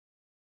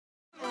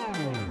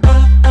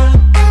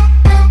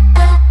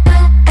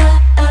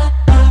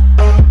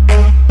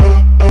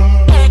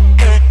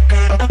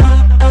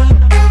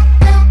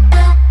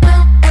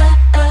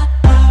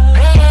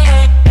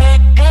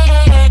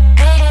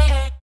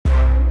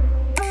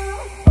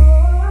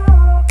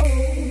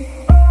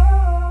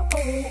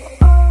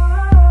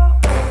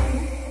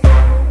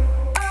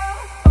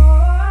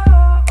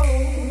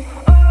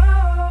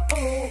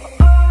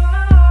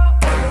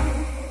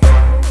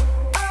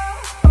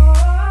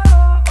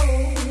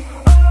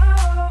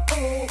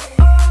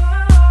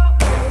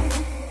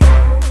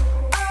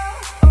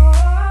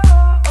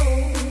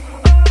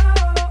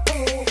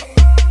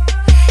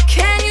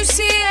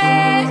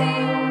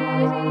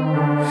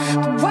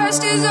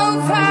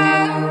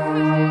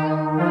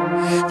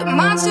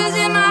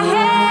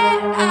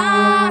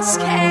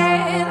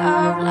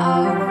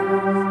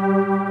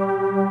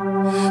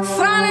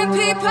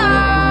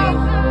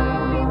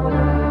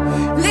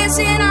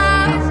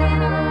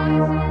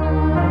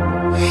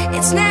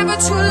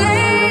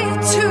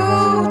late to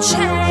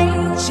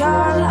change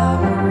your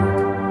love.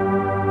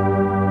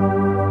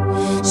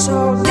 So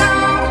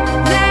don't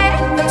let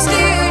them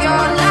steal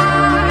your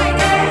light.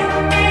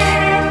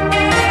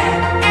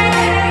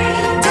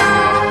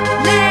 Don't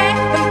let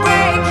them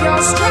break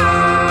your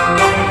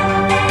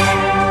stride.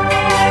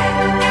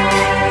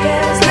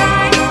 There's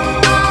light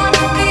on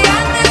the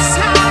other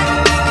side.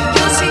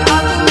 You'll see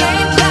all the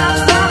rain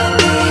clouds follow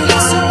me.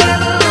 It's a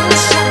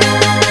revolution.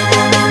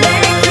 Gonna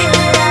make it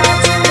out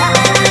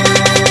tonight.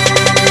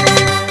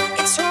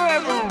 It's a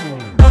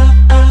revolution.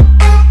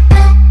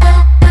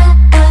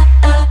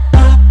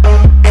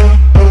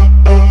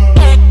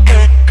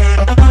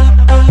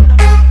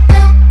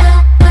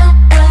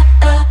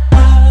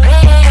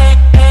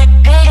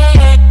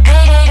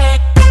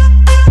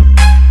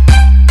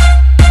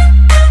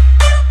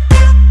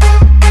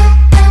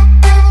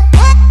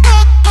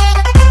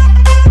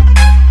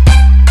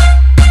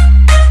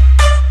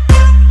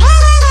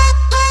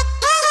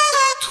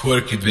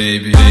 Twerk it,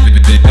 baby.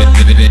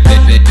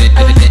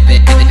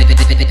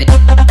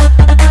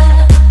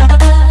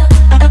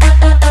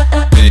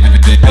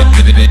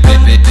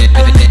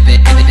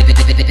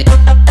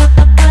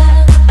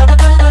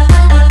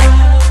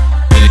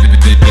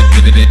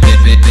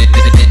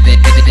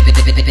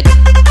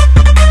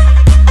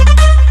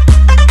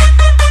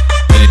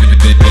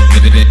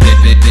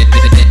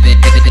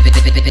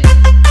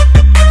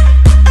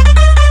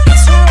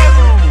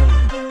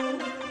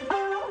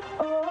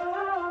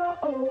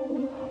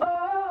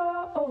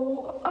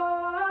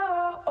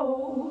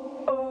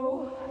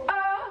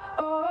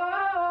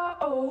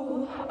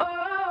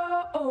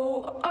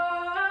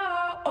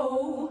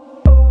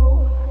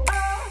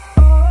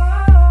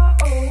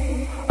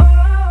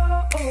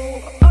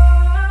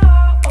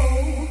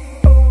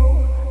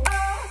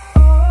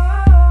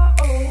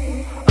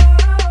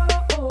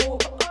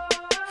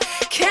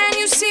 Can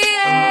you see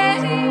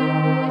it?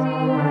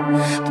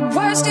 The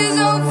worst is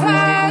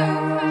over.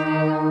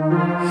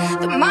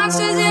 The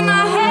monsters in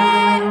my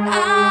head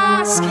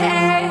are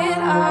scared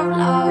of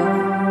love.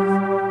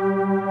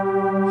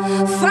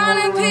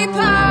 Falling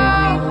people,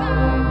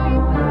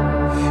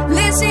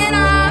 listen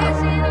up.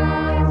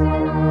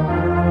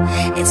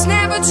 It's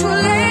never too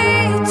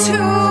late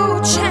to